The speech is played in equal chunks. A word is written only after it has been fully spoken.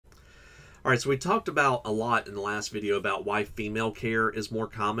All right, so we talked about a lot in the last video about why female care is more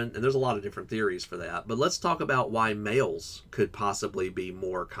common, and there's a lot of different theories for that. But let's talk about why males could possibly be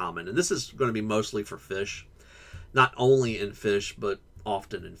more common. And this is going to be mostly for fish, not only in fish, but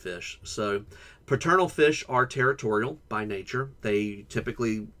often in fish. So paternal fish are territorial by nature. They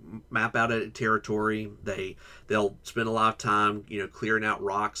typically map out a territory. They'll spend a lot of time, clearing out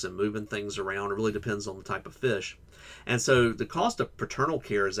rocks and moving things around. It really depends on the type of fish. And so the cost of paternal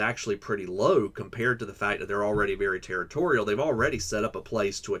care is actually pretty low compared to the fact that they're already very territorial. They've already set up a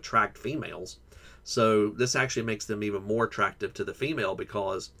place to attract females. So this actually makes them even more attractive to the female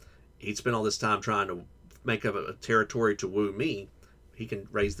because he'd spent all this time trying to make up a territory to woo me. He can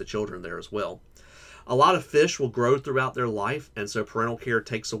raise the children there as well. A lot of fish will grow throughout their life, and so parental care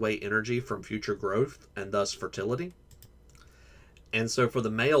takes away energy from future growth and thus fertility. And so for the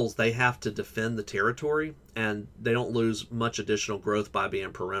males, they have to defend the territory, and they don't lose much additional growth by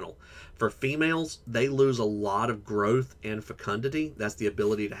being parental. For females, they lose a lot of growth and fecundity. That's the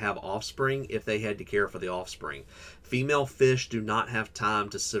ability to have offspring if they had to care for the offspring. Female fish do not have time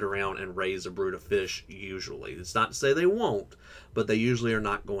to sit around and raise a brood of fish usually. It's not to say they won't, but they usually are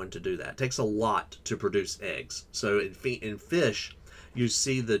not going to do that. It takes a lot to produce eggs. So in fish, you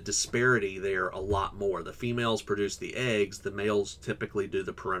see the disparity there a lot more. The females produce the eggs, the males typically do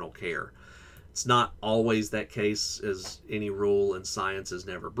the parental care. It's not always that case, as any rule in science is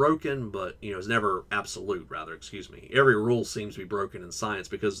never broken, but it's never absolute, rather, excuse me. Every rule seems to be broken in science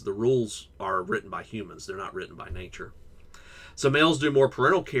because the rules are written by humans, they're not written by nature. So males do more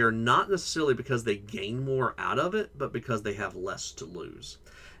parental care, not necessarily because they gain more out of it, but because they have less to lose.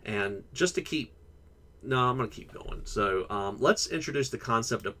 And just to keep No, I'm going to keep going. So let's introduce the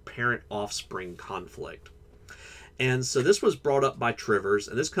concept of parent-offspring conflict. And so this was brought up by Trivers,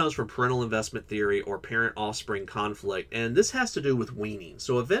 and this comes from parental investment theory or parent-offspring conflict. And this has to do with weaning.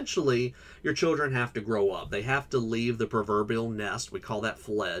 So eventually, your children have to grow up. They have to leave the proverbial nest. We call that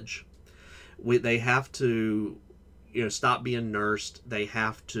fledge. They have to, stop being nursed. They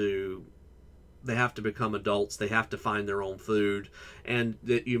have to become adults. They have to find their own food, and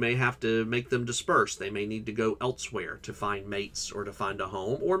that you may have to make them disperse. They may need to go elsewhere to find mates or to find a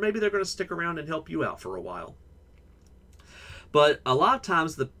home, or maybe they're going to stick around and help you out for a while. But a lot of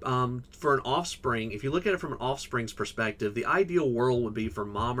times, for an offspring, if you look at it from an offspring's perspective, the ideal world would be for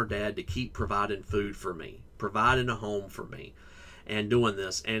mom or dad to keep providing food for me, providing a home for me, and doing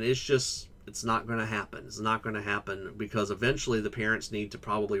this. And it's not going to happen. It's not going to happen because eventually the parents need to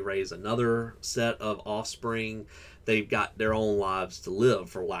probably raise another set of offspring. They've got their own lives to live,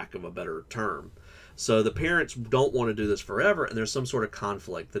 for lack of a better term. So the parents don't want to do this forever, and there's some sort of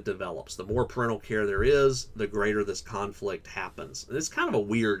conflict that develops. The more parental care there is, the greater this conflict happens. And it's kind of a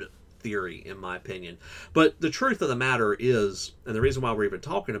weird theory, in my opinion. But the truth of the matter is, and the reason why we're even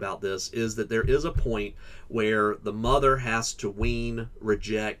talking about this, is that there is a point where the mother has to wean,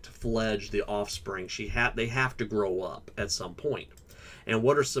 reject, fledge the offspring. They have to grow up at some point. And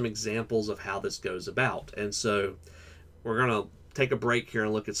what are some examples of how this goes about? And so we're going to take a break here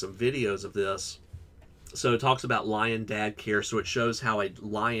and look at some videos of this. So it talks about lion dad care. So it shows how a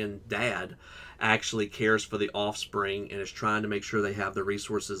lion dad actually cares for the offspring and is trying to make sure they have the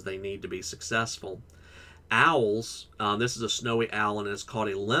resources they need to be successful. Owls, this is a snowy owl, and it's called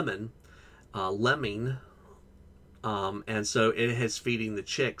a lemming. And so it is feeding the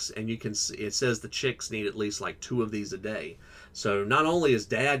chicks, and you can see it says the chicks need at least like 2 of these a day. So not only has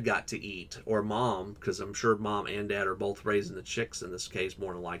dad got to eat, or mom, because I'm sure mom and dad are both raising the chicks in this case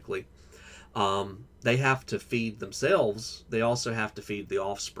more than likely, they have to feed themselves. They also have to feed the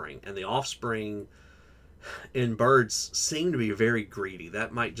offspring, and the offspring in birds seem to be very greedy.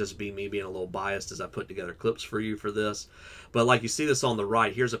 That might just be me being a little biased as I put together clips for you for this. But like you see this on the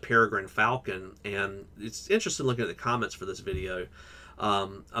right, here's a peregrine falcon, and it's interesting looking at the comments for this video.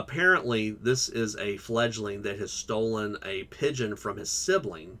 Apparently, this is a fledgling that has stolen a pigeon from his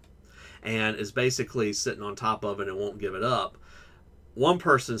sibling and is basically sitting on top of it and won't give it up. One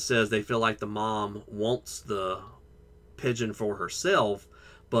person says they feel like the mom wants the pigeon for herself,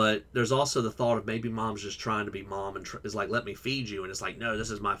 but there's also the thought of maybe mom's just trying to be mom and is like, let me feed you. And it's like, no,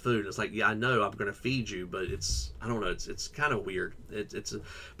 this is my food. And it's like, yeah, I know I'm going to feed you, but I don't know. It's kind of weird.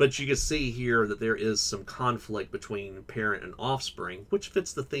 But you can see here that there is some conflict between parent and offspring, which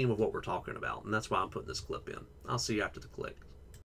fits the theme of what we're talking about. And that's why I'm putting this clip in. I'll see you after the click.